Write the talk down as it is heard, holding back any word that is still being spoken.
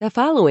The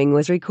following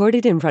was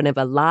recorded in front of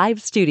a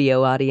live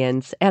studio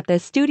audience at the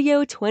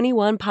Studio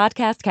 21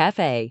 Podcast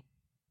Cafe.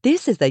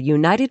 This is the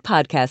United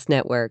Podcast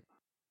Network.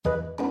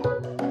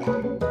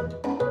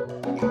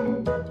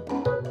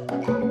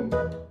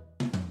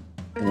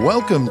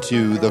 Welcome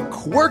to the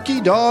Quirky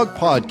Dog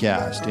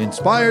Podcast,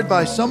 inspired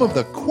by some of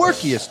the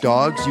quirkiest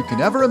dogs you can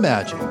ever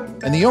imagine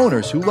and the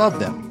owners who love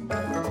them.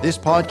 This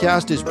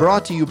podcast is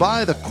brought to you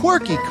by the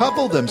quirky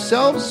couple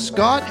themselves,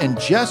 Scott and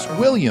Jess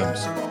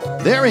Williams.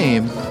 Their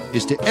aim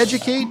is to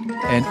educate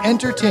and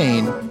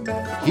entertain.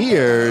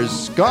 Here's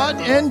Scott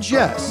and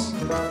Jess.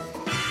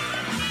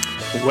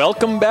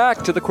 Welcome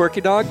back to the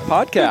Quirky Dog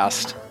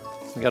Podcast.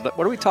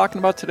 What are we talking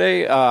about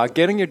today?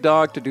 Getting your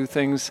dog to do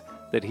things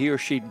that he or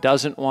she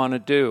doesn't want to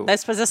do.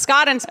 This was a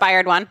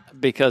Scott-inspired one.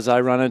 Because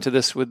I run into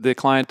this with the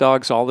client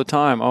dogs all the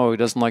time. Oh, he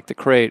doesn't like the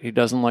crate. He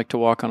doesn't like to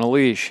walk on a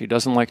leash. He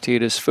doesn't like to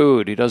eat his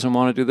food. He doesn't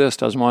want to do this,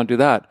 doesn't want to do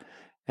that.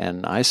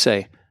 And I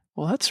say,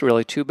 well, that's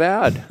really too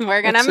bad.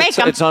 We're going to make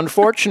him. It's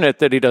unfortunate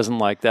that he doesn't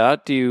like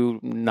that. Do you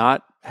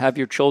not have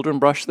your children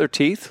brush their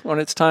teeth when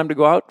it's time to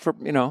go out for,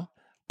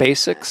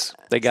 basics?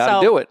 They got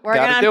to do it. We're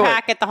going to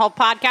unpack it the whole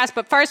podcast.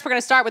 But first, we're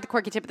going to start with the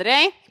quirky tip of the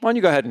day. Why don't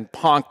you go ahead and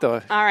honk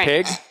the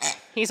pig?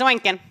 He's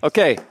winking.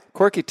 Okay,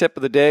 quirky tip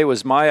of the day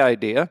was my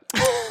idea.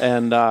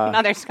 And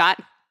another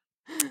Scott.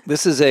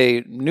 This is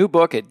a new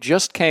book. It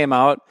just came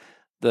out.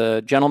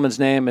 The gentleman's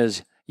name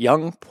is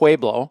Young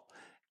Pueblo,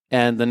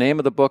 and the name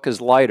of the book is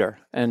Lighter.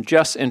 And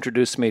Jess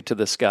introduced me to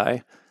this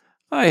guy.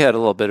 I had a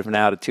little bit of an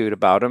attitude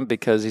about him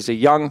because he's a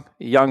young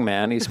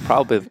man. He's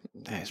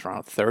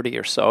around 30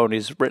 or so, and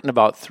he's written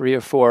about 3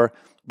 or 4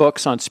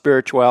 books on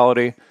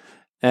spirituality.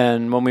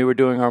 And when we were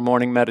doing our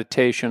morning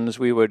meditations,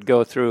 we would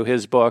go through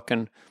his book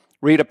and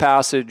read a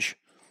passage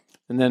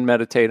and then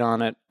meditate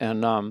on it.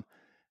 And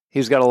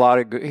he's got a lot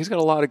of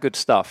good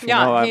stuff.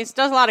 Yeah, he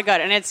does a lot of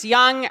good. And it's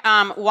Young,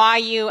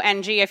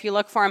 Y-U-N-G, if you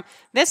look for him.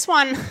 This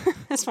one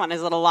is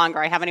a little longer.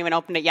 I haven't even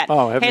opened it yet.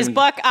 His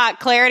book,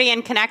 Clarity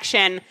and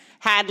Connection,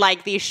 had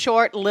like these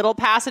short little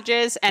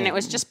passages, and it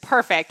was just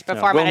perfect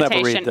before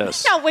meditation. We'll never read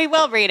this. No, we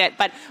will read it,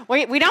 but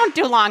we don't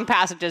do long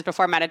passages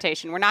before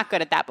meditation. We're not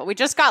good at that, but we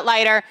just got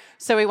Lighter,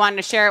 so we wanted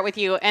to share it with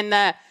you. And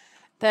the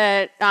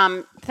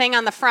thing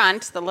on the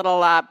front, the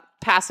little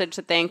passage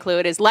that they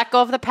include is let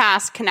go of the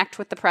past, connect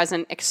with the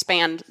present,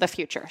 expand the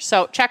future.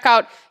 So check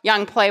out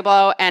Young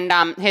Pueblo, and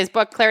his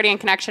book, Clarity and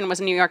Connection, was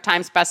a New York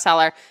Times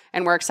bestseller,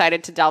 and we're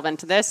excited to delve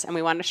into this, and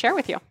we wanted to share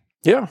with you.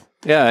 Yeah.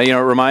 It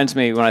reminds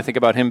me when I think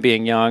about him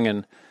being young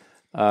and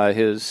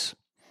his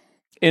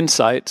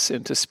insights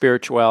into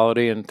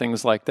spirituality and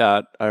things like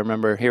that. I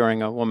remember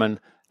hearing a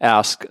woman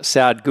ask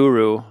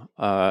Sadhguru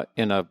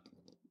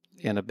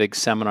in a big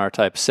seminar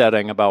type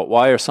setting about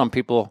why are some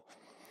people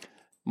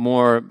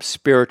more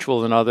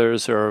spiritual than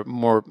others, or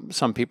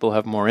some people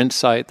have more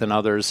insight than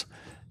others.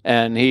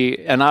 And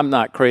I'm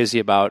not crazy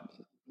about,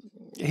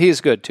 he's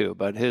good too,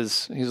 but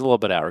he's a little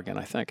bit arrogant,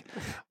 I think.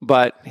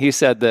 But he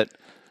said that,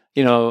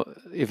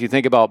 if you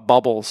think about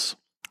bubbles,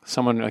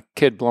 a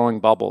kid blowing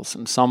bubbles,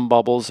 and some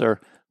bubbles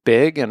are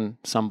big and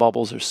some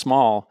bubbles are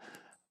small,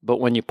 but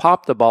when you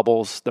pop the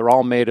bubbles, they're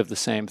all made of the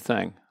same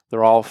thing.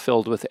 They're all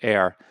filled with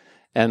air.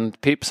 And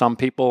some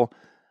people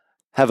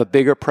have a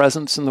bigger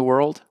presence in the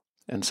world,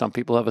 and some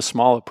people have a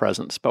smaller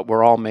presence, but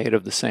we're all made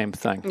of the same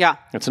thing. Yeah.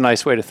 It's a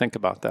nice way to think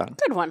about that.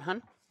 Good one,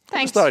 hon.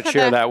 Thanks. I just thought I'd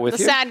share that with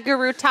you. The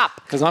Sadhguru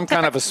top. Because I'm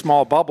kind of a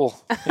small bubble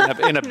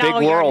in a big world. No,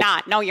 you're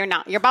not. No, you're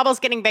not. Your bubble's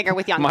getting bigger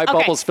with Young. My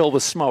bubble's filled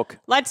with smoke.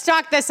 Let's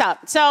talk this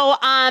up. So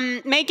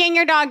making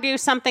your dog do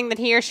something that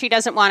he or she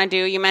doesn't want to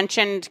do. You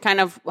mentioned kind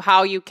of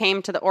how you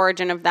came to the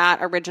origin of that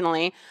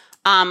originally.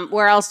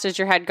 Where else does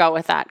your head go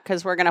with that?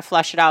 Because we're going to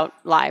flesh it out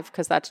live,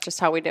 because that's just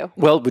how we do.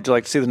 Well, would you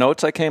like to see the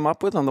notes I came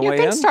up with on the way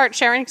in? You can start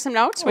sharing some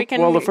notes. We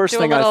can the first do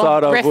thing a I little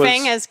thought of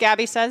riffing, was, as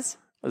Gabby says.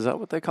 Is that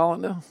what they call it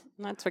now?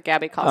 That's what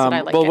Gabby calls it.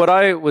 I like it. Well, what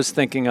I was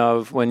thinking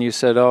of when you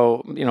said,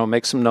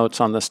 make some notes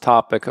on this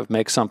topic of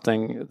make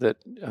something that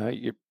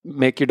you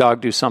make your dog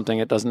do something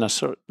it doesn't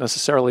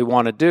necessarily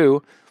want to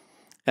do.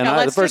 And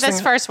let's do this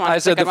first one. I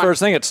said the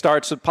first thing, it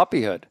starts with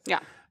puppyhood. Yeah.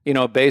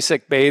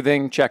 Basic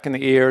bathing, checking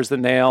the ears, the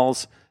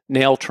nails,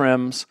 nail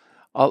trims.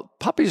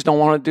 Puppies don't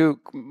want to do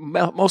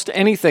most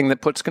anything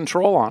that puts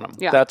control on them.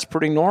 Yeah. That's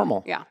pretty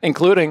normal. Yeah.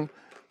 Including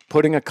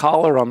putting a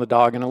collar on the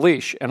dog and a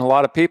leash. And a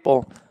lot of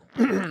people,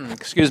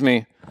 excuse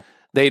me,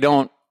 they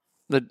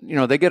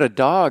get a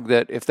dog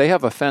that if they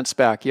have a fenced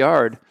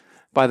backyard,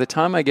 by the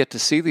time I get to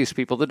see these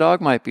people, the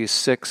dog might be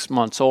 6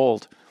 months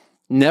old.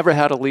 Never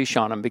had a leash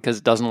on him because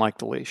it doesn't like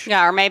the leash.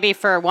 Yeah, or maybe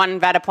for one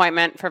vet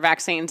appointment for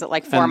vaccines at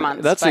like 4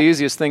 months. That's the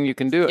easiest thing you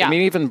can do. Yeah. I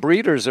mean, even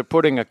breeders are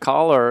putting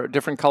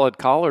different colored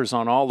collars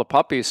on all the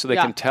puppies so they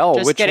can tell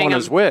which one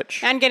is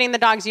which. And getting the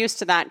dogs used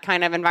to that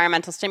kind of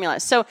environmental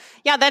stimulus. So,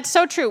 yeah, that's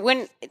so true.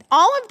 When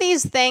all of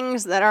these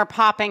things that are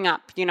popping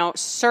up,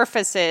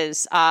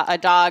 surfaces, a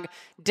dog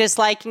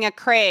disliking a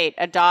crate,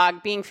 a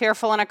dog being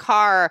fearful in a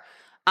car,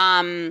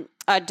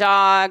 a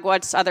dog,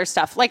 what's other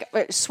stuff? Like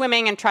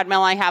swimming and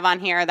treadmill I have on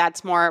here.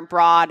 That's more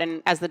broad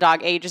and as the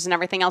dog ages and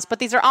everything else. But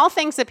these are all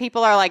things that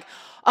people are like,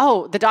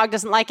 oh, the dog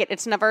doesn't like it.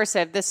 It's an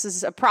aversive. This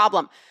is a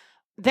problem.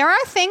 There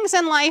are things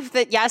in life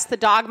that, yes, the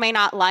dog may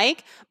not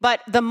like, but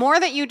the more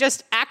that you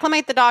just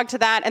acclimate the dog to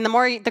that and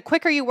the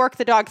quicker you work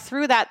the dog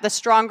through that, the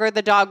stronger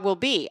the dog will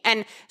be.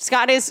 And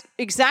Scott is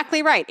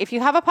exactly right. If you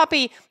have a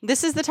puppy,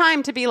 this is the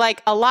time to be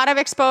like a lot of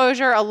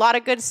exposure, a lot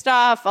of good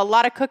stuff, a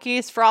lot of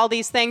cookies for all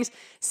these things.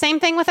 Same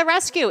thing with a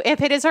rescue.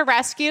 If it is a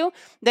rescue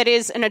that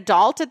is an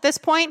adult at this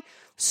point,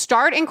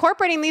 start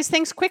incorporating these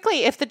things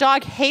quickly. If the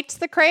dog hates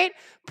the crate,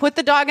 put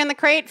the dog in the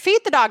crate, feed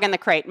the dog in the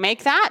crate.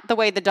 Make that the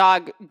way the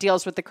dog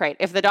deals with the crate.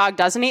 If the dog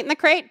doesn't eat in the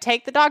crate,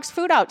 take the dog's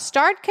food out.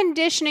 Start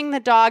conditioning the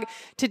dog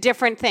to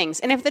different things.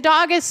 And if the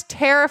dog is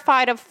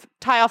terrified of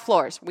tile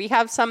floors, we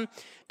have some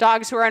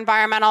dogs who are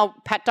environmental,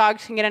 pet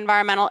dogs can get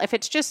environmental. If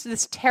it's just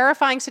this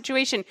terrifying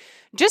situation,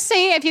 just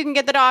see if you can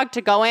get the dog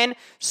to go in,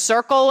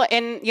 circle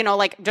in,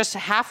 like just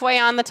halfway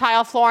on the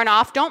tile floor and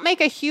off. Don't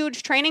make a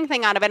huge training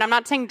thing out of it. I'm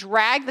not saying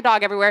drag the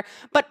dog everywhere,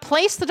 but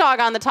place the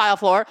dog on the tile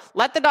floor,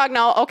 let the dog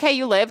know, okay,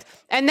 you lived,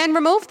 and then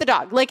remove the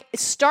dog. Like,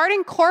 start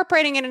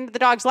incorporating it into the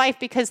dog's life,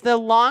 because the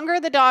longer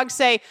the dogs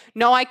say,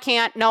 no, I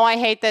can't, no, I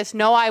hate this,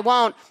 no, I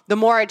won't, the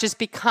more it just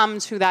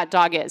becomes who that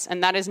dog is.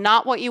 And that is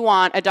not what you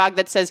want, a dog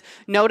that says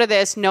no to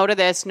this, no to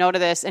this, no to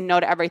this, and no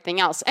to everything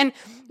else. And,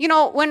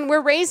 when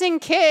we're raising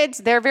kids,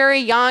 they're very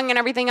young and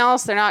everything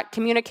else. They're not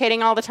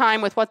communicating all the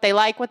time with what they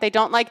like, what they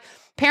don't like.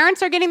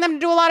 Parents are getting them to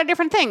do a lot of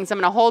different things. I'm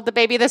going to hold the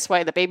baby this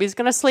way. The baby's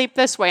going to sleep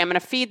this way. I'm going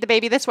to feed the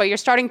baby this way. You're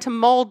starting to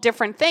mold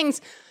different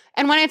things.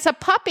 And when it's a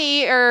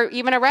puppy or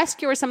even a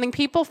rescue or something,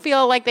 people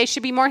feel like they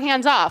should be more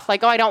hands off.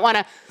 Like, oh, I don't want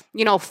to,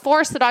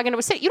 force the dog into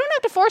a sit. You don't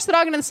have to force the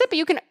dog into the sit, but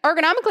you can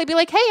ergonomically be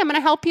like, hey, I'm going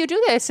to help you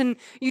do this. And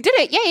you did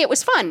it. Yay, it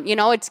was fun.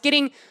 It's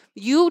getting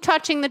you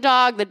touching the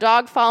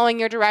dog following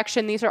your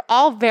direction. These are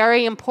all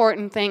very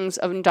important things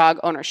of dog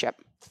ownership.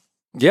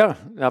 Yeah,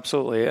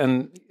 absolutely.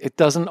 And it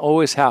doesn't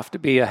always have to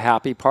be a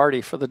happy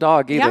party for the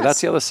dog either.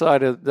 Yes.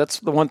 That's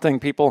the one thing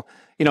people,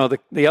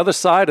 the other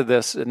side of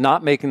this,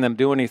 not making them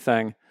do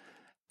anything,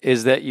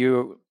 is that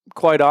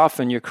quite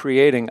often you're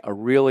creating a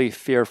really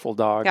fearful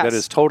dog that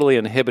is totally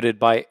inhibited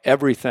by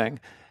everything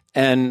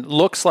and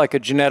looks like a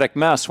genetic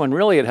mess when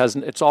really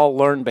it's all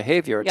learned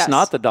behavior. It's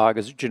not the dog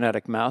is a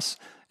genetic mess.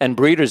 And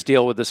breeders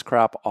deal with this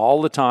crap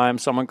all the time.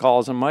 Someone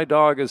calls them, my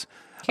dog is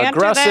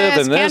aggressive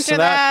and this and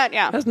that.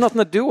 Yeah. It has nothing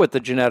to do with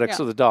the genetics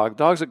of the dog.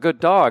 Dog's a good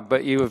dog,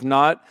 but you have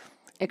not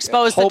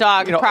exposed the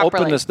dog properly.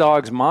 Open this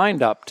dog's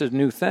mind up to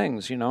new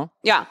things,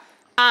 Yeah.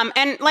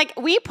 And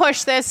we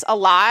push this a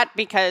lot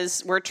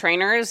because we're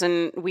trainers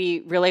and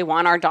we really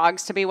want our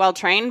dogs to be well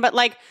trained. But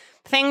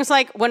things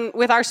like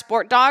with our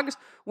sport dogs,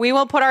 we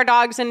will put our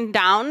dogs in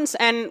downs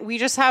and we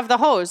just have the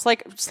hose,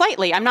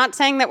 slightly. I'm not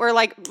saying that we're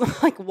like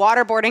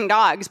waterboarding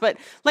dogs, but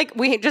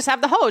we just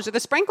have the hose or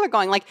the sprinkler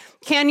going.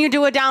 Can you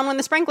do a down when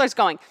the sprinkler's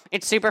going?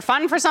 It's super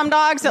fun for some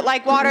dogs that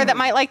like water that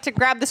might like to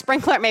grab the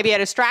sprinkler, maybe a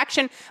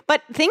distraction,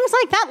 but things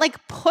like that,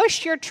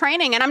 push your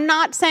training. And I'm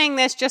not saying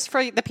this just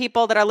for the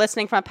people that are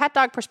listening from a pet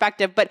dog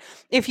perspective, but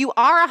if you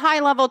are a high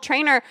level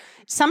trainer,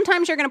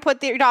 sometimes you're going to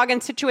put your dog in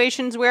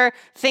situations where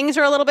things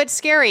are a little bit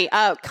scary.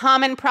 A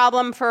common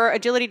problem for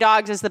agility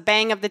dogs is the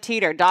bang of the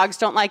teeter. Dogs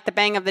don't like the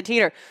bang of the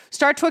teeter.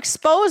 Start to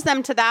expose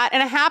them to that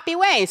in a happy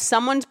way.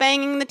 Someone's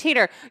banging the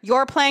teeter.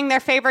 You're playing their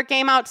favorite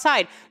game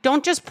outside.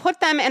 Don't just put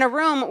them in a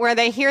room where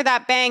they hear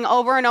that bang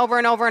over and over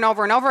and over and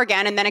over and over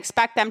again and then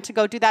expect them to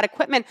go do that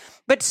equipment.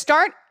 But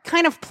start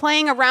kind of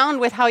playing around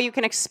with how you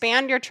can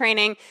expand your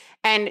training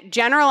and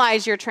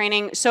generalize your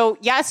training. So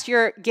yes,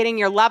 you're getting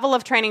your level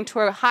of training to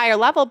a higher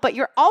level, but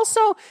you're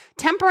also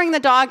tempering the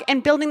dog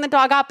and building the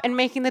dog up and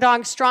making the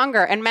dog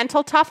stronger. And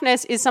mental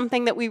toughness is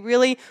something that we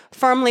really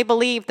firmly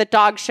believe that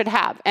dogs should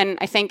have. And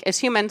I think as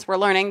humans, we're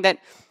learning that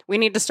we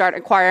need to start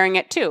acquiring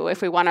it too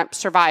if we want to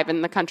survive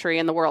in the country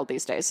and the world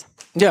these days.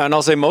 Yeah, and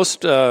I'll say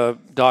most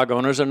dog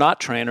owners are not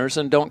trainers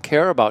and don't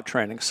care about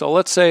training. So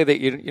let's say that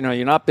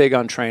you're not big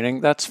on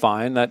training. That's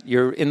fine. That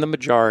you're in the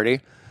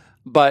majority.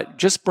 But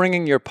just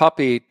bringing your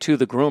puppy to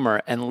the groomer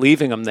and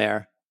leaving them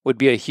there would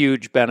be a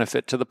huge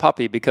benefit to the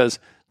puppy, because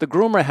the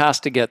groomer has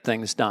to get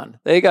things done.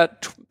 They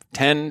got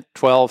 10,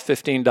 12,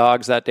 15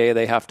 dogs that day.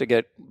 They have to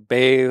get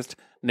bathed,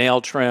 nail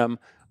trim,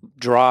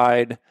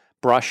 dried,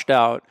 brushed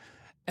out.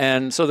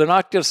 And so they're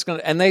not just going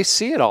to, and they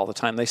see it all the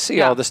time. They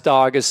see, oh, this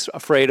dog is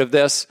afraid of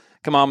this.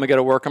 Come on, we got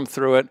to work them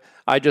through it.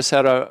 I just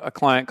had a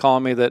client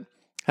calling me that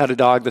had a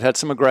dog that had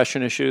some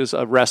aggression issues,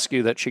 a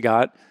rescue that she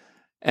got.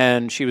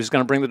 And she was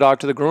going to bring the dog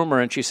to the groomer,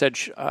 and she said...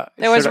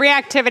 there was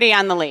reactivity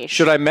on the leash.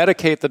 Should I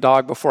medicate the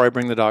dog before I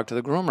bring the dog to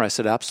the groomer? I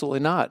said, absolutely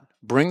not.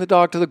 Bring the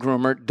dog to the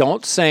groomer.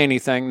 Don't say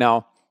anything.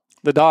 Now,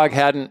 the dog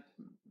hadn't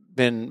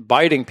been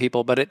biting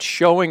people, but it's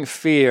showing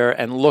fear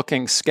and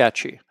looking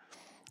sketchy.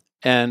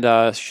 And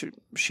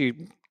she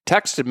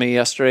texted me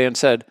yesterday and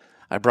said,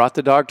 I brought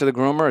the dog to the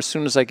groomer. As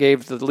soon as I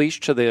gave the leash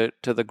to the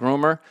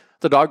groomer,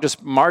 the dog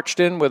just marched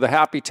in with a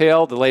happy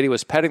tail. The lady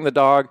was petting the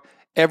dog.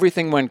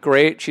 Everything went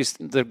great.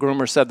 The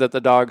groomer said that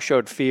the dog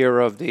showed fear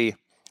of the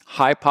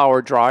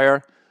high-power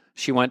dryer.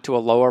 She went to a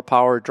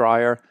lower-power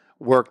dryer,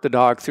 worked the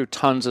dog through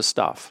tons of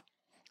stuff.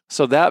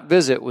 So that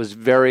visit was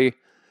very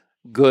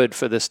good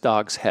for this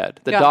dog's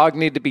head. The dog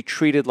needed to be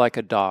treated like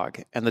a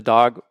dog, and the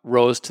dog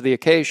rose to the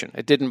occasion.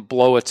 It didn't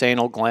blow its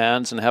anal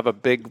glands and have a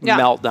big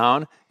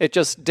meltdown. It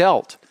just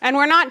dealt. And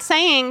we're not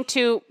saying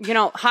to,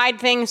 hide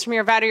things from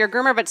your vet or your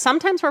groomer, but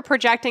sometimes we're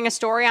projecting a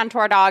story onto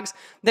our dogs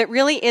that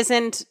really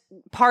isn't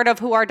part of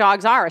who our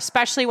dogs are,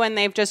 especially when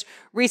they've just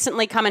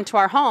recently come into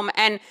our home.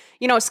 And,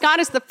 Scott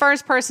is the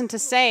first person to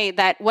say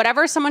that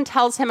whatever someone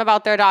tells him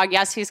about their dog,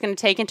 yes, he's going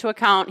to take into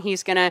account,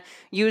 he's going to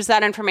use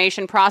that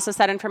information, process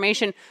that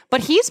information, but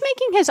he's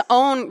making his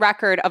own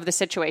record of the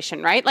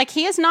situation, right? Like,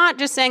 he is not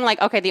just saying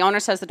like, okay, the owner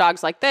says the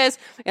dog's like this,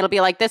 it'll be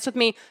like this with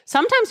me.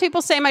 Sometimes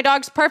people say my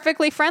dog's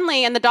perfectly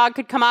friendly and the dog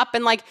could come up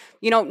and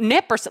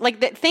nip or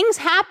things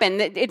happen.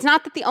 It's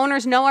not that the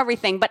owners know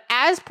everything, but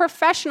as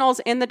professionals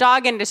in the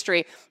dog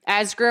industry,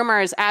 as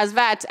groomers, as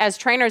vets, as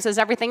trainers, as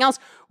everything else,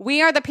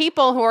 we are the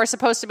people who are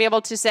supposed to be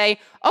able to say,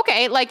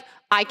 okay,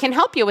 I can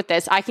help you with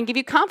this. I can give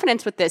you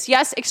confidence with this.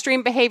 Yes,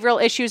 extreme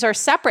behavioral issues are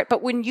separate,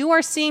 but when you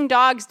are seeing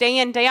dogs day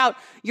in, day out,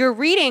 you're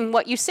reading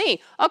what you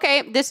see.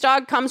 Okay, this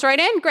dog comes right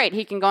in. Great.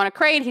 He can go in a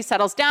crate. He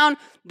settles down.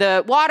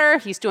 The water,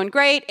 he's doing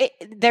great.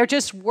 They're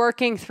just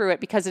working through it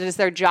because it is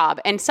their job.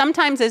 And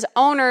sometimes as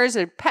owners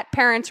or pet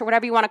parents or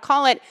whatever you want to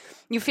call it,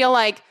 you feel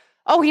like,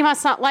 oh, he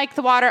must not like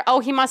the water.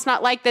 Oh, he must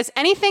not like this.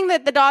 Anything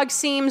that the dog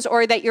seems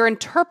or that you're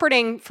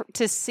interpreting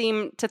to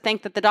seem to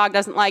think that the dog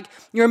doesn't like,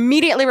 you're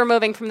immediately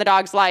removing from the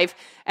dog's life.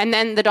 And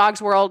then the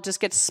dog's world just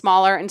gets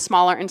smaller and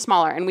smaller and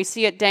smaller. And we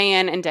see it day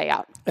in and day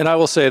out. And I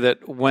will say that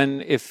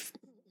if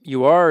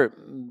you are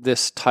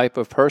this type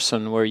of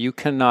person where you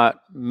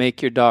cannot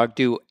make your dog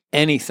do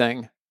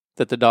anything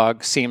that the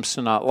dog seems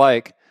to not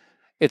like,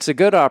 it's a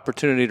good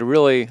opportunity to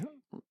really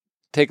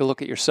take a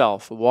look at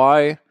yourself.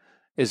 Why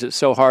is it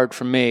so hard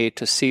for me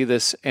to see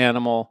this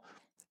animal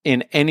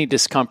in any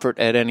discomfort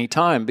at any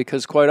time?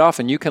 Because quite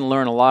often you can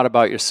learn a lot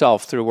about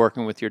yourself through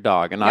working with your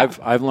dog. And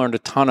I've learned a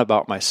ton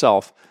about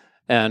myself.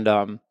 And,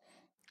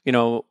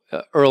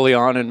 early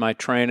on in my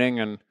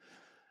training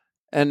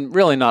and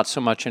really not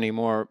so much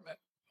anymore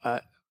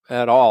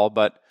at all.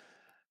 But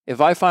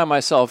if I find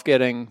myself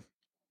getting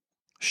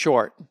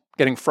short,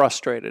 getting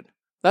frustrated,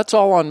 that's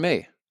all on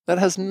me. That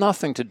has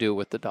nothing to do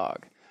with the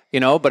dog.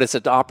 But it's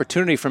an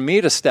opportunity for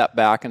me to step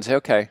back and say,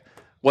 okay,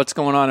 what's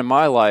going on in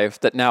my life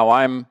that now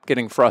I'm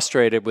getting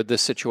frustrated with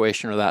this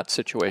situation or that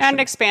situation? And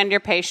expand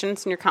your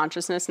patience and your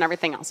consciousness and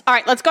everything else. All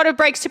right, let's go to a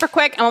break super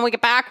quick. And when we get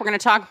back, we're going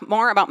to talk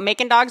more about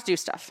making dogs do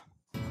stuff.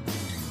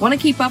 Want to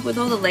keep up with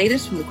all the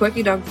latest from the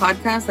Quirky Dog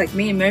Podcast like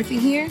me and Murphy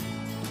here?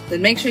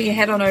 Then make sure you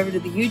head on over to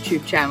the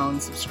YouTube channel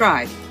and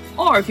subscribe.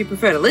 Or if you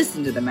prefer to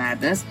listen to the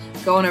madness,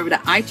 go on over to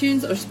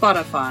iTunes or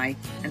Spotify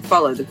and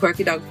follow the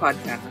Quirky Dog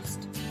Podcast.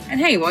 And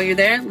hey, while you're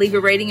there, leave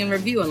a rating and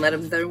review and let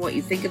them know what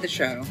you think of the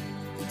show.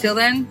 Until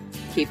then,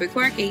 keep it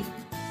quirky.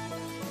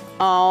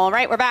 All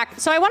right, we're back.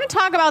 So I want to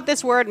talk about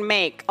this word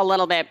make a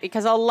little bit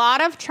because a lot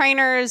of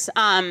trainers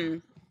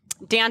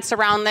dance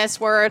around this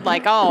word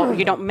like, oh,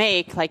 you don't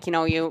make,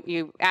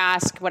 you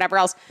ask, whatever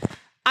else.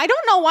 I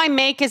don't know why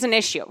make is an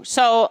issue.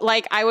 So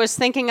I was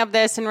thinking of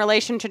this in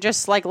relation to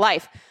just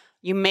life.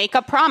 You make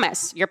a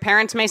promise. Your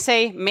parents may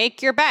say,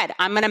 make your bed.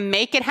 I'm going to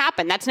make it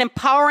happen. That's an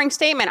empowering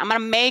statement. I'm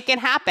going to make it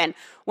happen.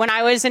 When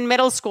I was in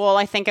middle school,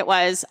 I think it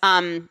was,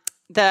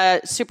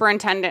 the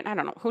superintendent, I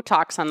don't know who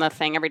talks on the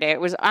thing every day. It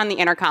was on the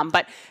intercom,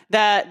 but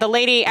the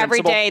lady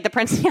every day, the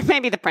principal,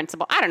 maybe the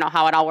principal, I don't know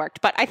how it all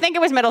worked, but I think it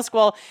was middle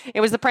school.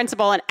 It was the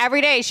principal. And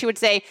every day she would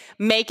say,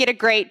 make it a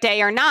great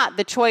day or not.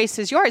 The choice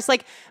is yours.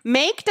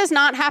 Make does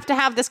not have to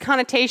have this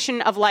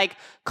connotation of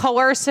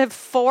coercive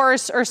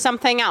force or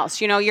something else.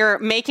 You're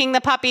making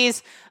the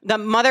puppies, the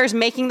mother's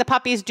making the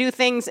puppies do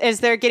things as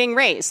they're getting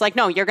raised.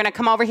 No, you're going to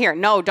come over here.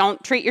 No,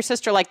 don't treat your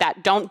sister like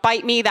that. Don't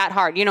bite me that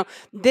hard.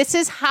 This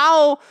is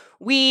how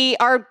we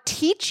are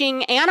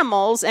teaching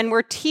animals and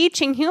we're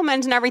teaching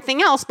humans and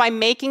everything else by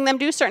making them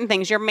do certain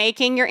things. You're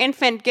making your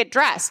infant get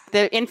dressed.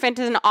 The infant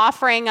isn't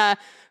offering a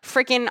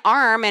freaking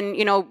arm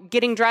and,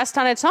 getting dressed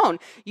on its own.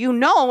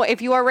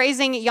 If you are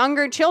raising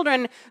younger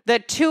children, the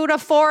 2 to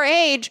 4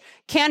 age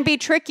can be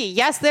tricky.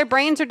 Yes, their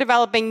brains are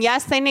developing.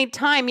 Yes, they need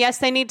time. Yes,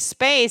 they need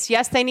space.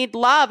 Yes, they need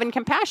love and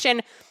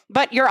compassion.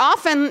 But you're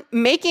often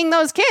making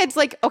those kids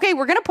okay,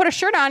 we're going to put a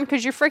shirt on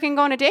because you're freaking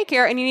going to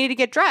daycare and you need to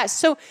get dressed.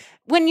 So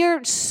when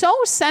you're so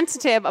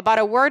sensitive about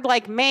a word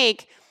like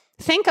make,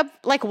 think of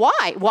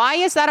why? Why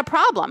is that a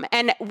problem?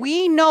 And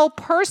we know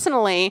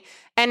personally,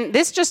 and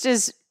this just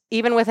is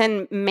even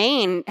within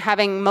Maine,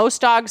 having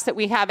most dogs that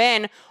we have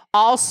in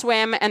all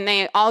swim and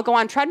they all go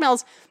on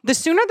treadmills, the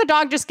sooner the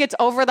dog just gets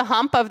over the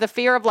hump of the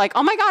fear of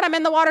oh my God, I'm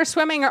in the water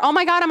swimming, or oh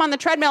my God, I'm on the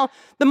treadmill,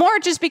 the more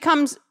it just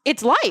becomes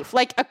its life,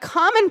 a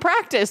common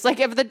practice.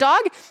 If the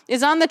dog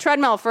is on the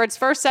treadmill for its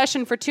first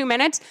session for 2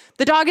 minutes,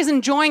 the dog is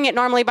enjoying it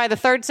normally by the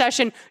third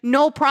session,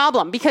 no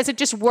problem, because it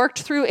just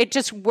worked through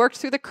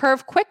the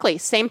curve quickly.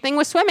 Same thing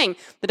with swimming.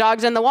 The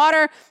dog's in the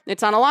water,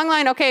 it's on a long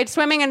line, okay, it's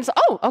swimming, and it's,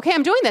 oh, okay,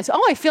 I'm doing this.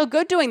 Oh, I feel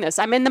good doing this.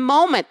 I'm in the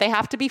moment. They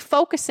have to be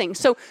focusing.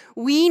 So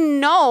we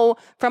know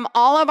from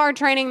all of our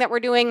training that we're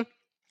doing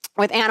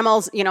with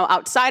animals,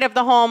 outside of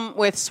the home,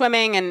 with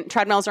swimming and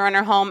treadmills around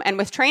our home, and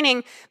with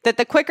training, that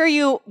the quicker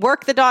you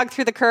work the dog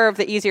through the curve,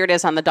 the easier it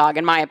is on the dog,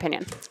 in my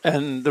opinion.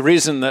 And the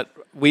reason that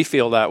we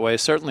feel that way,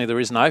 certainly the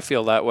reason I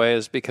feel that way,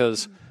 is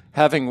because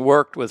having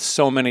worked with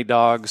so many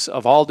dogs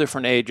of all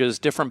different ages,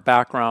 different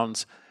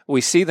backgrounds,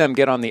 we see them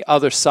get on the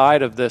other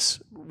side of this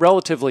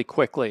relatively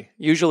quickly.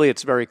 Usually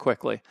it's very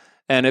quickly.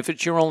 And if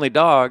it's your only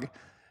dog,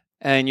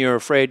 and you're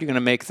afraid you're going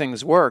to make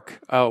things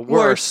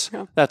worse,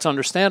 yeah. That's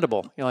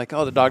understandable. You're like,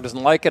 oh, the dog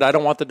doesn't like it. I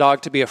don't want the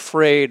dog to be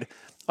afraid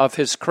of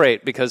his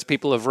crate, because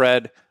people have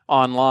read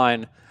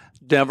online,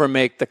 never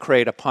make the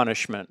crate a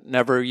punishment.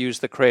 Never use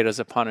the crate as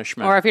a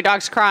punishment. Or if your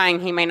dog's crying,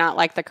 he may not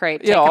like the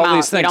crate. Yeah, Take him all out.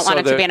 these things. You don't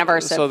want it to be an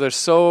aversive. So they're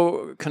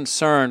so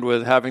concerned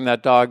with having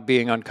that dog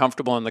being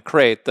uncomfortable in the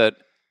crate that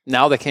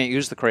now they can't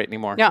use the crate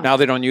anymore. Yeah. Now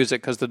they don't use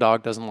it because the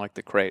dog doesn't like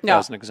the crate,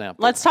 as an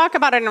example. Let's talk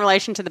about it in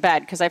relation to the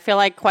bed, because I feel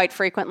like quite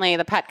frequently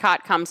the pet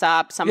cot comes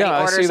up. Somebody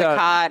orders a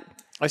cot.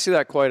 I see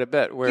that quite a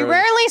bit. Where you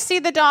rarely see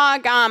the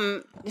dog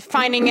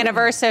finding it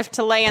aversive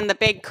to lay in the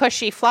big,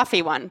 cushy,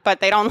 fluffy one, but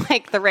they don't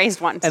like the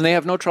raised ones. And they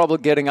have no trouble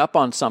getting up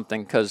on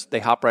something because they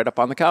hop right up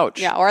on the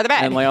couch. Yeah, or the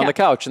bed. And lay on the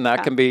couch. And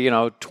that can be,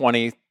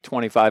 20,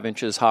 25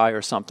 inches high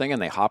or something,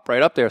 and they hop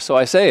right up there. So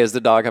I say, does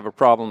the dog have a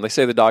problem? They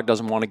say the dog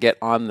doesn't want to get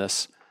on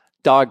this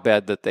dog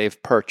bed that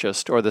they've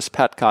purchased or this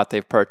pet cot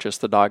they've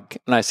purchased. And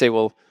I say,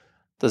 well,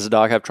 does the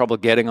dog have trouble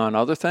getting on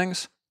other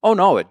things? Oh,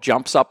 no, it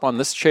jumps up on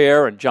this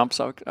chair and jumps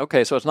out.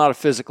 Okay, so it's not a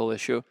physical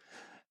issue.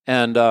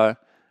 And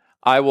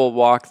I will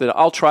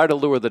I'll try to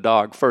lure the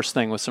dog first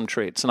thing with some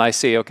treats. And I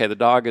see, okay, the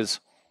dog is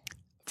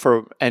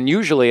and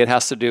usually it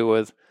has to do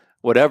with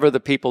whatever the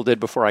people did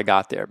before I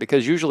got there.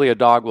 Because usually a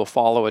dog will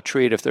follow a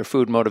treat. If they're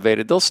food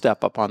motivated, they'll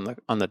step up on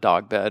the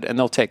dog bed and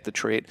they'll take the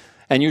treat.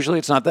 And usually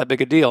it's not that big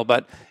a deal.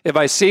 But if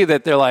I see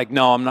that they're like,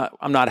 no,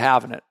 I'm not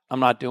having it, I'm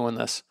not doing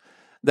this,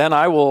 then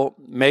I will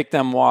make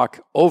them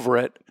walk over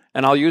it,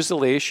 and I'll use the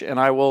leash, and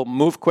I will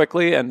move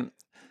quickly. And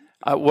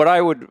I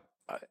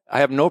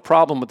have no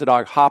problem with the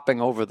dog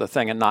hopping over the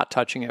thing and not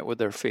touching it with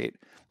their feet.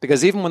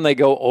 Because even when they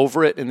go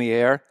over it in the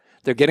air,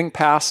 they're getting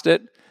past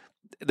it,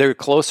 they're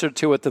closer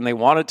to it than they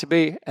want it to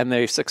be, and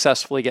they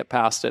successfully get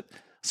past it.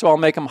 So I'll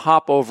make them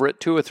hop over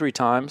it 2 or 3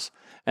 times,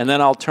 and then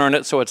I'll turn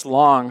it so it's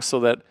long so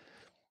that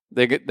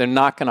they're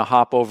not going to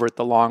hop over it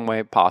the long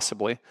way,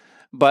 possibly.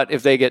 But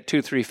if they get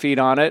 2-3 feet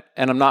on it,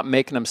 and I'm not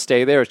making them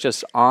stay there, it's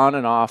just on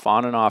and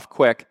off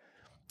quick.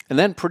 And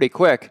then pretty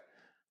quick,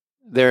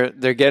 they're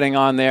getting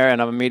on there,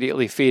 and I'm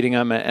immediately feeding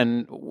them.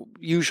 And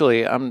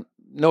usually, I'm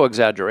no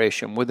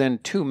exaggeration, within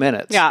 2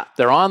 minutes,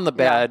 they're on the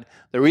bed,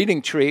 they're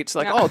eating treats,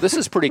 like, oh, this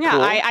is pretty cool.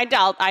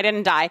 I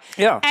didn't die.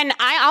 Yeah. And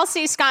I'll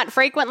see Scott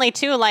frequently,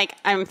 too, like,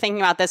 I'm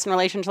thinking about this in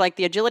relation to, like,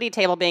 the agility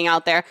table being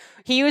out there.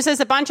 He uses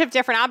a bunch of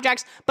different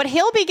objects, but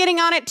he'll be getting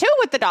on it, too,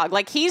 with the dog.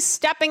 Like, he's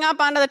stepping up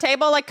onto the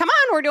table, like, come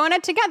on, we're doing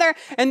it together.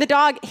 And the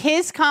dog,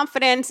 his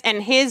confidence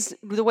and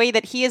the way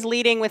that he is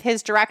leading with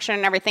his direction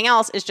and everything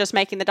else is just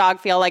making the dog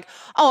feel like,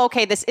 oh,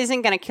 okay, this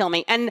isn't going to kill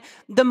me. And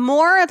the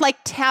more, like,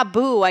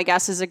 taboo, I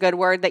guess is a good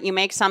word, that you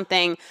make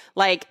something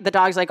like the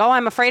dog's like, oh,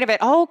 I'm afraid of it.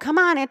 Oh, come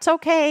on, it's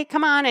okay,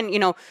 come on. And,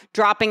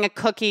 dropping a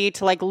cookie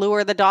to, like,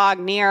 lure the dog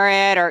near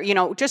it, or,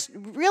 just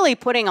really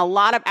putting a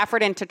lot of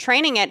effort into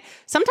training it.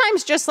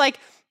 Sometimes just, like,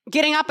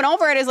 getting up and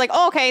over it is like,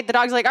 oh, okay, the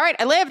dog's like, all right,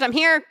 I lived, I'm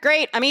here,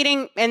 great, I'm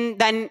eating, and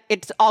then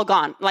it's all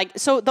gone. Like,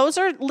 so those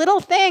are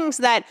little things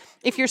that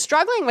if you're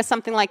struggling with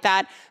something like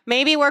that,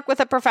 maybe work with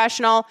a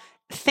professional.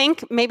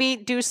 Think, maybe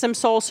do some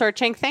soul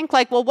searching. Think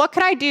like, well, what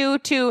could I do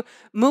to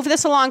move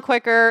this along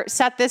quicker,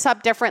 set this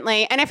up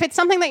differently? And if it's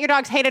something that your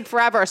dog's hated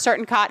forever, a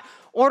certain cot,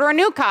 order a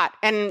new cot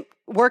and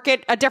work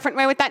it a different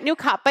way with that new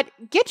cot. But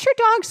get your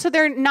dogs so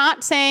they're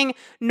not saying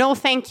no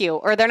thank you,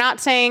 or they're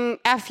not saying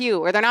F you,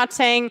 or they're not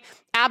saying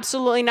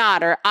absolutely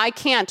not, or I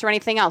can't, or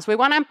anything else. We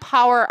want to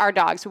empower our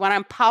dogs. We want to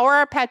empower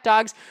our pet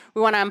dogs.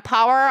 We want to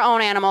empower our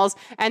own animals.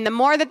 And the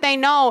more that they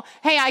know,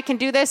 hey, I can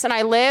do this and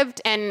I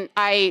lived and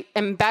I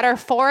am better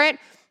for it,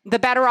 the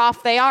better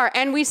off they are.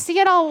 And we see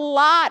it a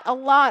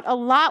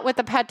lot with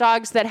the pet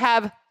dogs that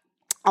have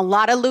a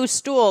lot of loose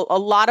stool, a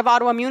lot of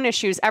autoimmune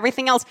issues,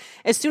 everything else.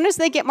 As soon as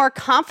they get more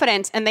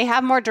confidence and they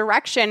have more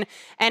direction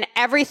and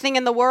everything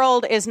in the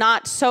world is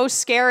not so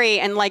scary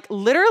and like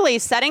literally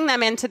setting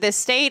them into this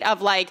state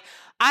of like,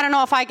 I don't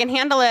know if I can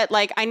handle it,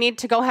 like I need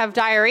to go have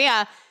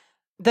diarrhea,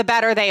 the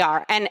better they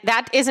are. And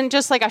that isn't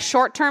just like a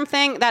short-term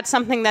thing. That's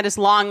something that is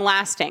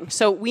long-lasting.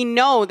 So we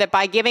know that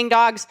by giving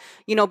dogs,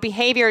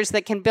 behaviors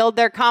that can build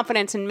their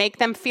confidence and make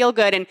them feel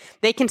good, and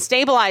they can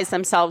stabilize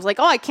themselves. Like,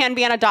 oh, I can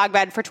be on a dog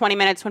bed for 20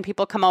 minutes when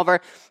people come over.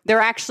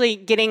 They're actually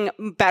getting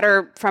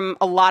better from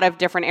a lot of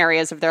different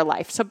areas of their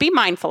life. So be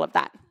mindful of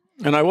that.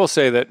 And I will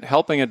say that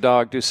helping a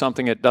dog do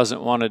something it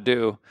doesn't want to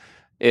do,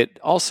 it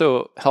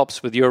also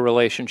helps with your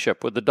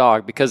relationship with the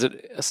dog because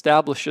it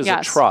establishes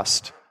a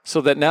trust. So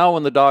that now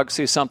when the dog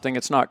sees something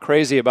it's not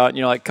crazy about, and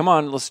you're like, come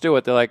on, let's do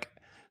it.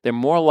 They're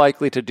more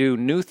likely to do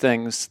new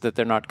things that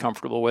they're not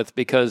comfortable with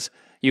because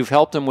you've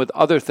helped them with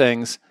other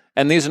things.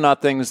 And these are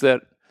not things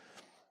that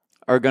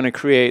are going to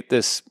create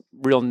this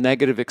real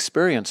negative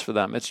experience for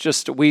them. It's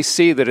just, we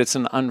see that it's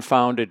an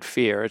unfounded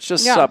fear. It's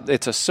just,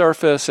 it's a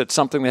surface. It's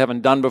something they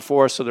haven't done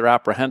before, so they're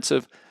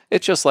apprehensive.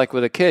 It's just like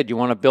with a kid. You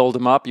want to build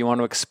them up. You want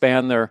to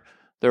expand their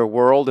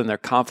world and their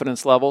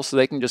confidence level so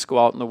they can just go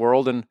out in the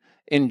world and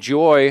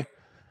enjoy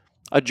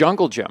a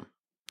jungle gym.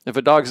 If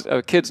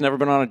a kid's never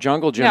been on a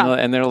jungle gym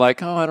and they're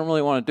like, oh, I don't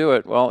really want to do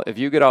it. Well, if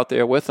you get out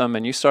there with them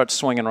and you start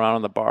swinging around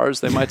on the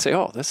bars, they might say,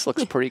 oh, this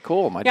looks pretty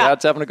cool. My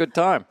dad's having a good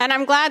time. And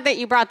I'm glad that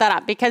you brought that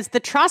up because the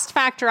trust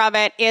factor of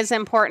it is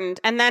important.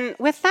 And then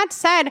with that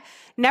said,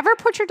 never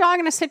put your dog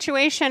in a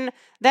situation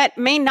that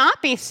may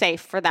not be safe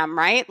for them,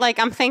 right? Like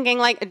I'm thinking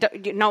like, a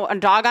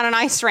dog on an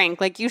ice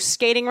rink, like you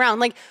skating around.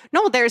 Like,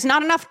 no, there's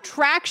not enough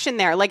traction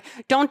there. Like,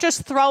 don't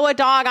just throw a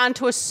dog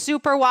onto a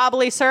super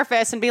wobbly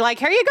surface and be like,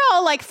 here you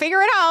go, like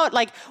figure it out.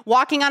 Like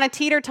walking on a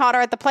teeter-totter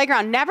at the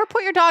playground. Never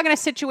put your dog in a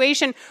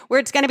situation where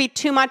it's going to be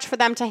too much for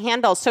them to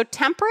handle. So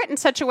temper it in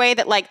such a way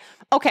that like,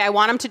 okay, I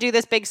want him to do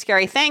this big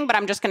scary thing, but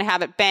I'm just going to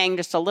have it bang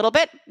just a little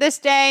bit this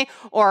day.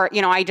 Or,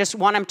 I just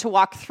want him to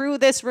walk through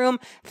this room.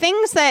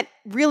 Things that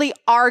really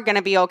are going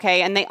to be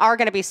okay and they are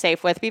going to be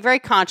safe with. Be very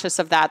conscious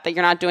of that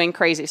you're not doing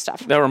crazy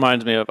stuff. That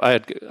reminds me of, I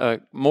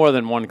had more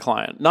than one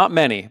client. Not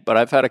many, but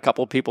I've had a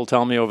couple people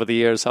tell me over the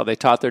years how they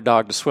taught their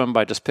dog to swim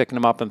by just picking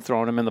him up and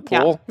throwing him in the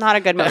pool. Yeah, not a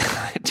good move.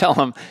 I tell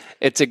them,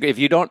 if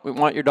you don't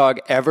want your dog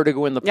ever to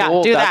go in the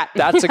pool, do that.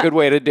 That's a good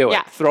way to do it.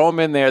 Yeah. Throw them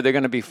in there. They're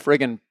going to be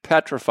friggin'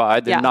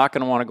 petrified. They're not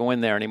going to want to go in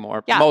there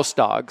anymore. Yeah. Most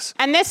dogs.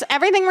 And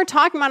everything we're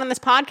talking about on this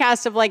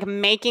podcast of like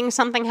making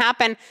something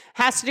happen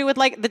has to do with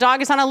like the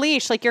dog is on a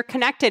leash, like you're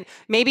connected.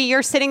 Maybe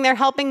you're sitting there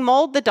helping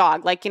mold the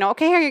dog. Like,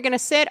 okay, here you're going to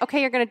sit.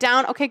 Okay, you're going to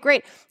down. Okay,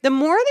 great. The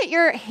more that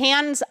you're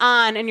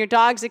hands-on and your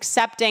dog's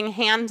accepting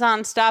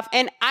hands-on stuff,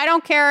 and I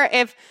don't care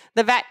if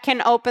the vet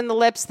can open the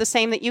lips the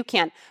same that you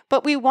can.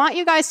 But we want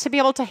you guys to be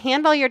able to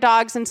handle your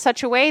dogs in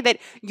such a way that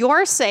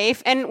you're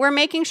safe and we're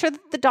making sure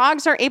that the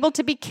dogs are able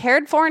to be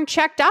cared for and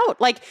checked out.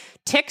 Like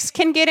ticks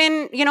can get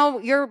in,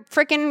 your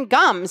freaking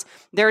gums.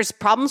 There's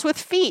problems with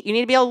feet. You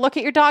need to be able to look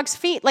at your dog's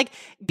feet. Like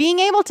being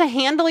able to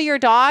handle your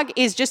dog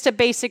is just a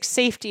basic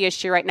safety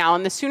issue right now.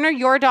 And the sooner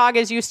your dog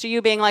is used to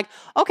you being like,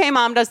 okay,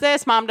 mom does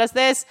this, mom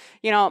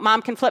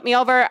can flip me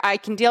over. I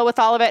can deal with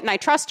all of it and I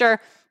trust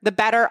her. The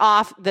better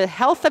off the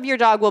health of your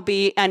dog will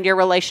be and your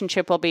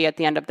relationship will be at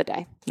the end of the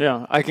day.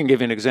 Yeah, I can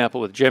give you an example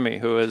with Jimmy,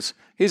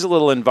 he's a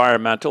little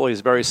environmental.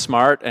 He's very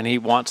smart and he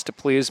wants to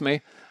please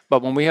me.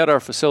 But when we had our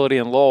facility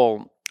in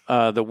Lowell,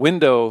 the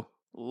window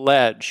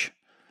ledge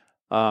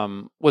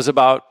was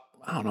about,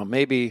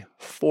 maybe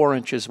 4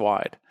 inches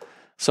wide.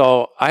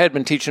 So I had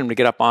been teaching him to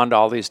get up onto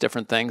all these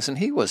different things and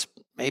he was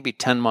maybe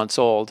 10 months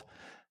old.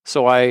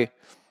 So I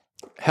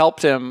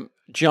helped him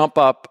jump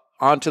up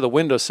onto the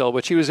windowsill,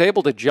 which he was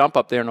able to jump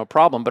up there, no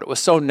problem, but it was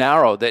so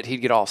narrow that he'd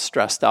get all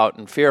stressed out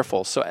and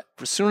fearful. So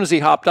as soon as he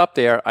hopped up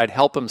there, I'd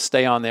help him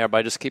stay on there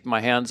by just keeping my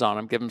hands on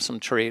him, give him some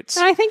treats.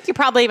 And I think you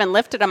probably even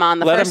lifted him on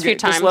the first few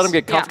times. Just let him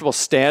get comfortable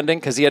standing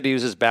because he had to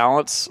use his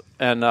balance,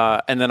 and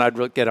then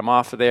I'd get him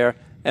off of there.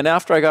 And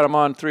after I got him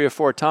on 3 or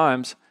 4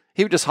 times,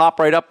 he would just hop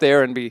right up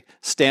there and be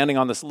standing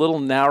on this little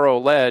narrow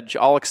ledge,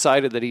 all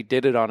excited that he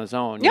did it on his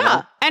own. Yeah, you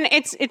know? And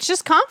it's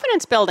just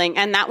confidence building.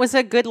 And that was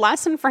a good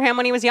lesson for him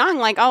when he was young.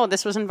 Like, oh,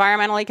 this was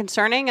environmentally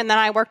concerning. And then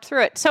I worked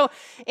through it. So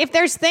if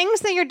there's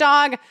things that your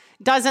dog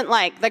doesn't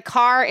like, the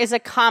car is a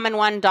common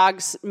one.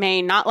 Dogs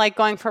may not like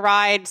going for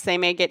rides. They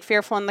may get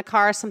fearful in the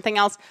car, something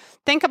else.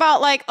 Think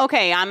about like,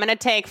 okay, I'm going to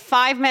take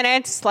 5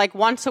 minutes, like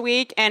once a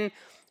week, and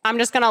I'm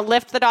just going to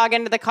lift the dog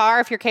into the car.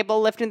 If you're capable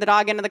of lifting the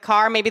dog into the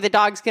car, maybe the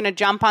dog's going to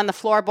jump on the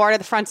floorboard of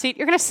the front seat.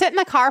 You're going to sit in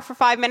the car for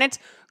 5 minutes,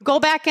 go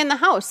back in the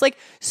house. Like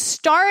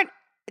start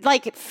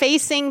like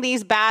facing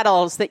these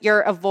battles that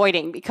you're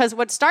avoiding, because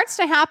what starts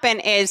to happen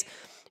is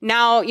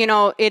now,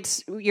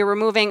 you're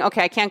removing,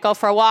 okay, I can't go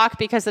for a walk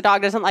because the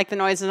dog doesn't like the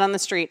noises on the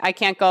street. I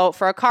can't go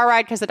for a car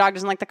ride because the dog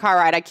doesn't like the car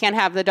ride. I can't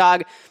have the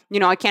dog,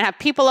 I can't have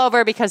people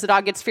over because the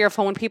dog gets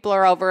fearful when people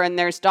are over and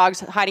there's dogs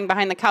hiding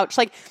behind the couch.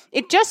 Like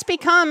it just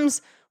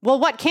becomes, well,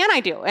 what can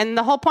I do? And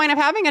the whole point of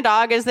having a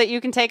dog is that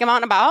you can take him out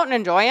and about and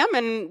enjoy him,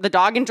 and the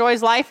dog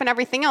enjoys life and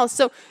everything else.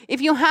 So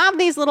if you have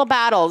these little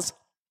battles,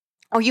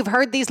 or you've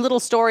heard these little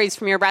stories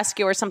from your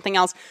rescue or something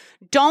else,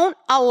 don't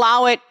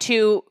allow it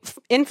to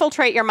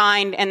infiltrate your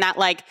mind and that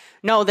like,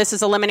 no, this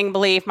is a limiting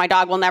belief. My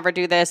dog will never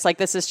do this. Like,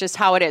 this is just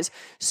how it is.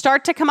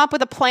 Start to come up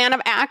with a plan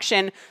of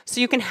action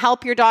so you can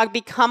help your dog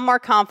become more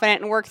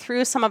confident and work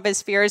through some of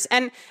his fears.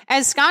 And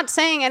as Scott's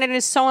saying, and it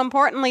is so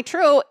importantly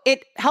true,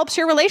 it helps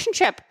your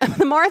relationship.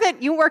 The more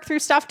that you work through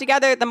stuff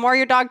together, the more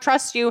your dog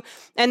trusts you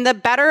and the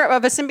better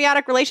of a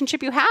symbiotic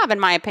relationship you have,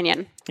 in my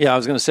opinion. Yeah, I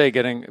was going to say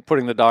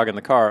putting the dog in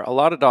the car. A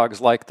lot of dogs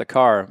like the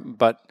car,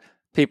 but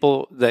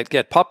people that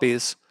get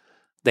puppies,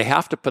 they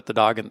have to pick the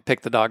dog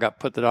up,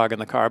 put the dog in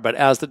the car. But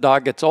as the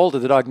dog gets older,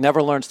 the dog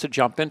never learns to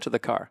jump into the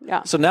car.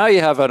 Yeah. So now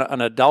you have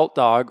an adult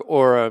dog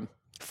or a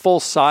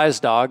full-size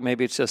dog,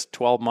 maybe it's just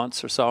 12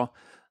 months or so,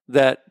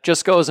 that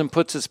just goes and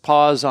puts his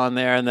paws on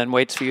there and then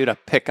waits for you to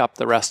pick up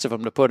the rest of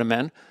them to put him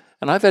in.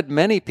 And I've had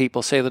many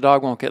people say the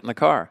dog won't get in the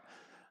car.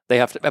 they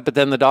have to, but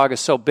then the dog is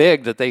so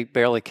big that they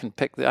barely can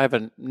pick. I have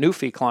a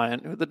Newfie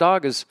client who the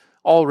dog is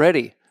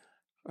already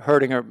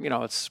hurting her.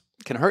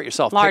 Can hurt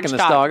yourself picking this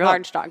dog up.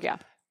 Large dog, yeah.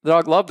 The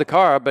dog loved the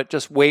car, but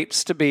just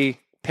waits to be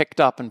picked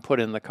up and put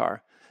in the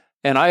car.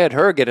 And I had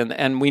her get in,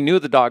 and we knew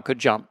the dog could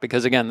jump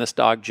because, again, this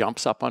dog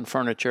jumps up on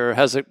furniture,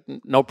 has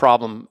no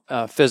problem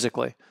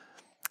physically.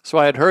 So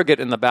I had her get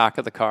in the back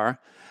of the car,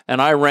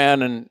 and I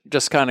ran and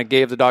just kind of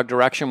gave the dog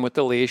direction with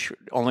the leash,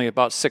 only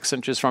about 6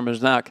 inches from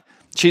his neck.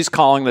 She's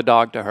calling the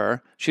dog to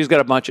her. She's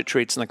got a bunch of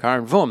treats in the car,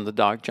 and boom, the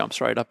dog jumps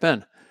right up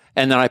in.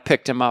 And then I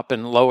picked him up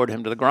and lowered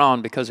him to the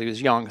ground because he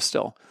was young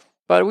still.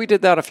 But we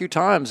did that a few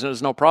times, and it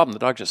was no problem. The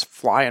dog just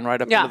flying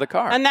right up into the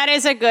car. And that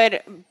is a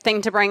good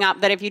thing to bring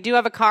up, that if you do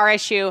have a car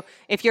issue,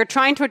 if you're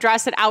trying to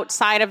address it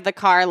outside of the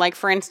car, like,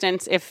 for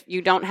instance, if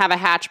you don't have a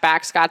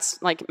hatchback, Scott's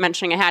like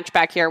mentioning a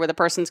hatchback here where the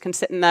person can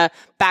sit in the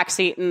back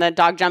seat and the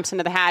dog jumps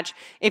into the hatch.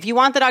 If you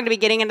want the dog to be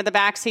getting into the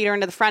back seat or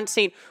into the front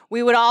seat,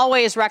 we would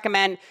always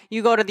recommend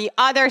you go to the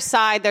other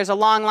side. There's a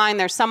long line.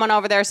 There's someone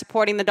over there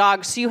supporting the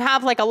dog. So you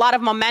have like a lot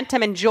of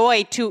momentum and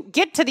joy to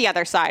get to the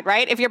other side,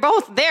 right? If you're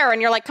both there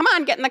and you're like, come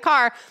on, get in the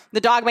car, the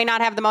dog may not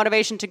have the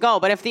motivation to go.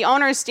 But if the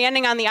owner is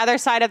standing on the other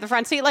side of the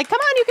front seat, like, come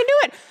on, you can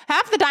do it.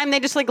 Half the time they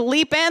just like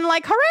leap in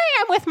like,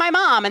 hooray, I'm with my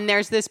mom. And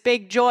there's this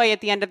big joy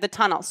at the end of the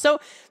tunnel. So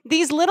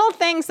these little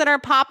things that are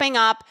popping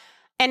up,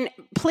 and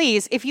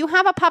please, if you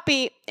have a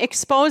puppy,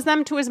 expose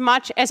them to as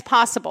much as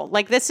possible.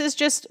 Like, this is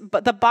just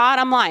the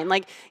bottom line.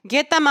 Like,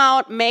 get them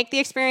out, make the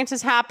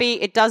experiences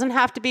happy. It doesn't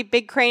have to be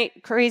big,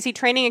 crazy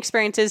training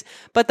experiences,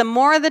 but the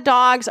more the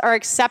dogs are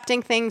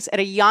accepting things at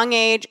a young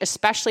age,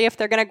 especially if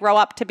they're going to grow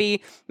up to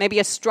be maybe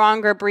a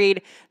stronger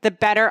breed, the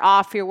better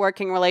off your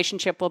working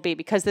relationship will be,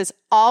 because this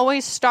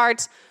always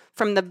starts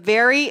from the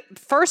very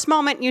first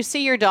moment you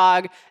see your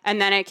dog, and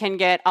then it can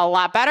get a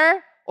lot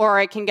better, or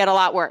it can get a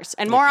lot worse.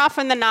 And more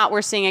often than not,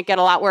 we're seeing it get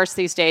a lot worse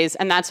these days,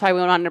 and that's why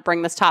we wanted to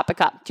bring this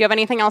topic up. Do you have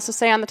anything else to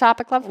say on the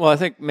topic, Lev? Well, I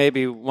think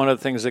maybe one of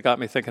the things that got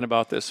me thinking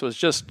about this was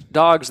just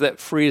dogs that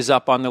freeze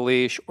up on the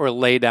leash or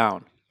lay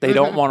down. They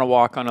don't want to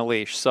walk on a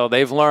leash. So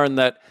they've learned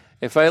that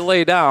if I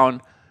lay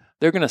down,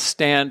 they're going to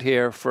stand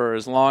here for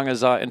as long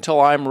as until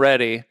I'm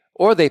ready.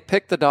 Or they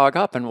pick the dog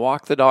up and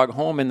walk the dog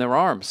home in their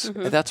arms.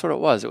 That's what it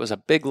was. It was a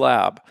big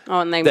lab.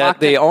 Oh, and they that walked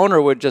the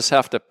owner would just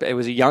have to, it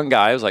was a young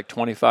guy, he was like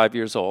 25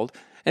 years old,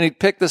 and he'd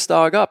pick this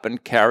dog up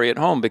and carry it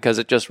home because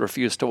it just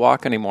refused to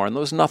walk anymore. And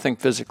there was nothing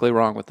physically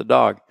wrong with the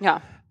dog.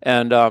 Yeah.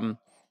 And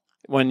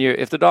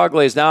if the dog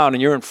lays down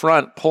and you're in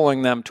front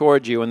pulling them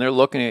towards you and they're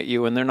looking at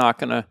you and they're not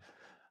going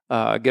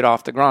to get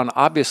off the ground,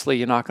 obviously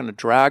you're not going to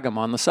drag them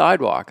on the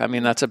sidewalk. I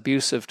mean, that's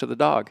abusive to the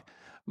dog.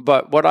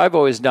 But what I've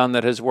always done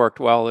that has worked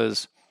well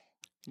is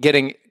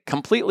getting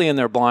completely in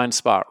their blind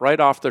spot, right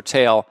off their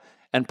tail,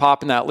 and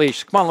popping that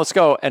leash. Come on, let's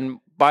go. And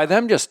by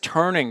them just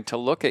turning to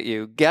look at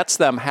you, gets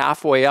them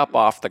halfway up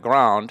off the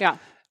ground. Yeah.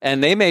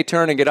 And they may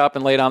turn and get up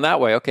and lay down that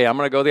way. Okay, I'm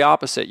going to go the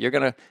opposite. You're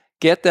going to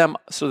get them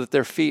so that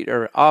their feet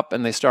are up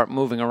and they start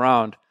moving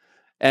around.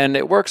 And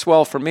it works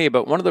well for me,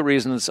 but one of the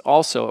reasons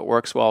also it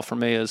works well for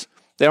me is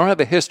they don't have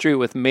a history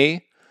with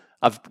me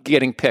of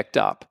getting picked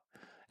up.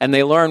 And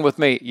they learn with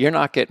me, you're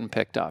not getting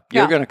picked up.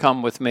 You're going to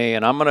come with me,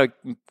 and I'm going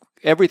to,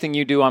 everything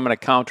you do, I'm going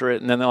to counter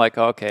it. And then they're like,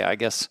 okay, I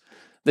guess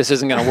this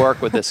isn't going to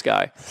work with this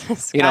guy.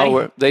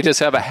 They just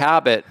have a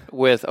habit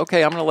with,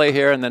 okay, I'm going to lay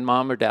here, and then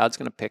mom or dad's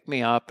going to pick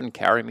me up and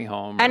carry me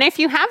home. And if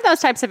you have those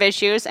types of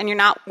issues and you're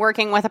not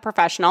working with a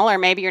professional, or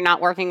maybe you're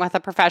not working with a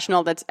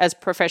professional that's as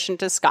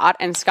proficient as Scott,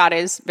 and Scott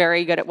is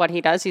very good at what he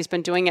does, he's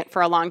been doing it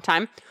for a long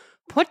time,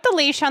 put the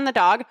leash on the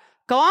dog,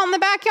 go out in the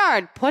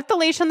backyard, put the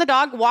leash on the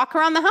dog, walk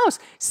around the house.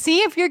 See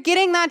if you're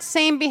getting that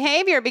same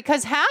behavior,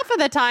 because half of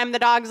the time the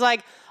dog's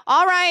like,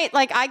 all right,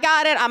 like, I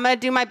got it. I'm going to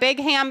do my big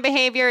ham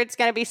behavior. It's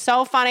going to be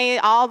so funny.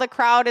 All the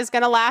crowd is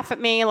going to laugh at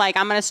me. Like,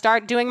 I'm going to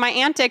start doing my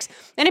antics,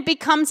 and it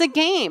becomes a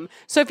game.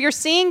 So if you're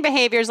seeing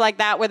behaviors like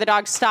that where the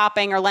dog's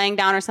stopping or laying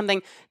down or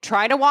something,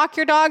 try to walk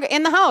your dog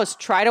in the house.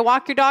 Try to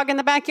walk your dog in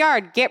the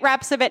backyard. Get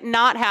reps of it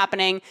not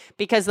happening,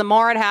 because the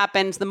more it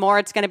happens, the more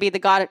it's going to be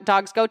the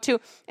dog's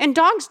go-to. And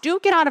dogs do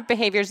get out of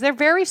behaviors. They're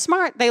very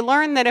smart. They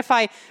learn that if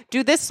I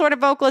do this sort of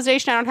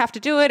vocalization, I don't have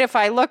to do it. If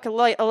I look a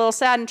little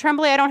sad and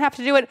trembly, I don't have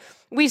to do it.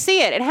 We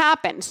see it. It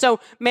happens. So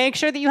make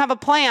sure that you have a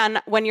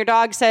plan when your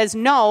dog says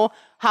no.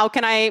 How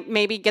can I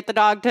maybe get the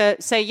dog to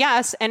say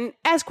yes, and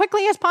as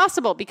quickly as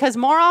possible? Because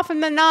more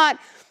often than not,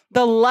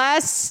 the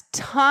less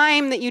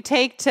time that you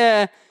take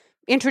to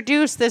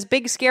introduce this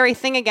big, scary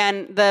thing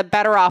again, the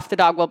better off the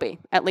dog will be,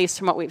 at least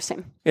from what we've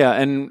seen. Yeah,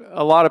 and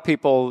a lot of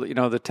people,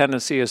 the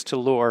tendency is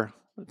to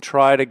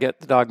try to get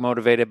the dog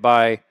motivated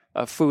by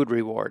a food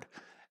reward,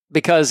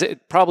 because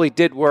it probably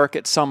did work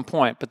at some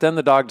point, but then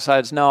the dog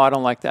decides, no, I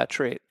don't like that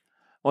treat.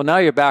 Well, now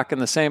you're back in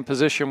the same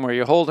position where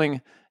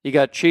you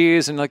got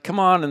cheese, and like, come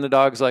on, and the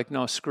dog's like,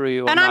 no, screw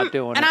you, I'm not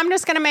doing it. And I'm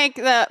just going to make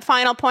the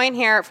final point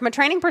here. From a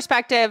training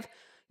perspective,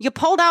 you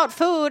pulled out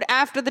food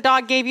after the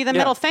dog gave you the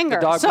middle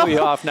finger. The dog blew you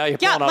off, now you're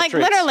pulling out treats.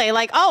 Literally,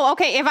 like, oh,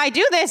 okay, if I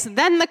do this,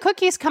 then the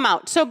cookies come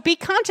out. So be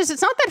conscious.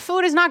 It's not that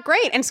food is not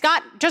great. And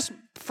Scott just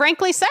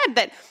frankly said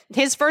that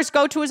his first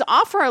go-to is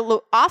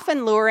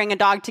often luring a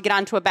dog to get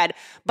onto a bed.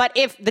 But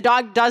if the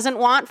dog doesn't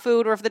want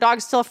food or if the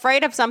dog's still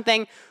afraid of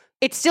something,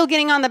 it's still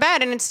getting on the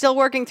bed and it's still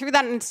working through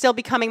that and it's still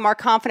becoming more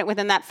confident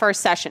within that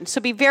first session. So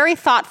be very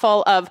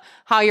thoughtful of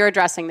how you're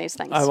addressing these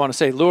things. I want to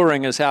say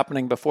luring is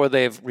happening before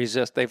they're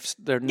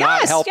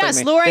not helping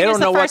me. Luring they don't is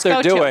the know what first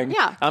they're go-to. doing.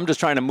 Yeah. I'm just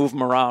trying to move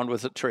them around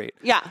with a treat.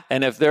 Yeah.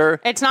 And if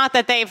they're... It's not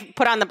that they've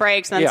put on the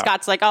brakes and then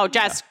Scott's like, oh,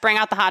 Jess, bring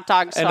out the hot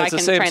dog so I can train the dog. And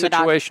it's the same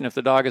situation if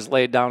the dog is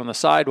laid down on the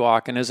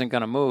sidewalk and isn't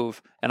going to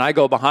move, and I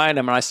go behind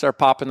him and I start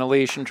popping the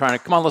leash and trying to,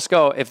 come on, let's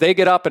go. If they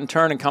get up and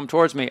turn and come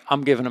towards me,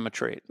 I'm giving them a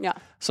treat. Yeah.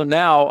 So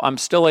now I'm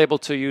still able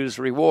to use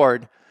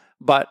reward,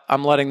 but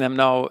I'm letting them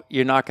know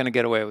you're not going to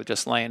get away with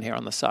just laying here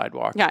on the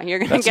sidewalk. Yeah, you're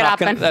going to get up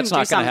and do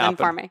something happen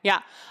for me. Yeah.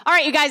 All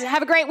right, you guys,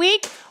 have a great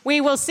week.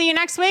 We will see you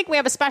next week. We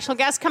have a special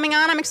guest coming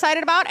on I'm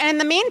excited about. And in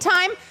the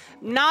meantime,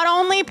 not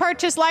only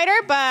purchase lighter,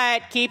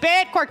 but keep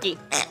it quirky.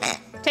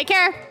 Take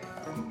care.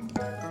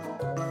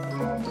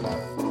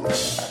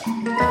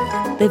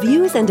 The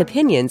views and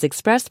opinions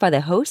expressed by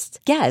the hosts,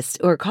 guests,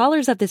 or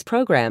callers of this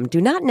program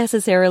do not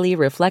necessarily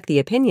reflect the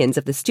opinions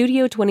of the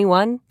Studio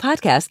 21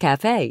 Podcast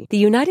Cafe, the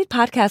United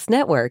Podcast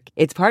Network,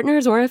 its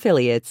partners, or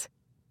affiliates.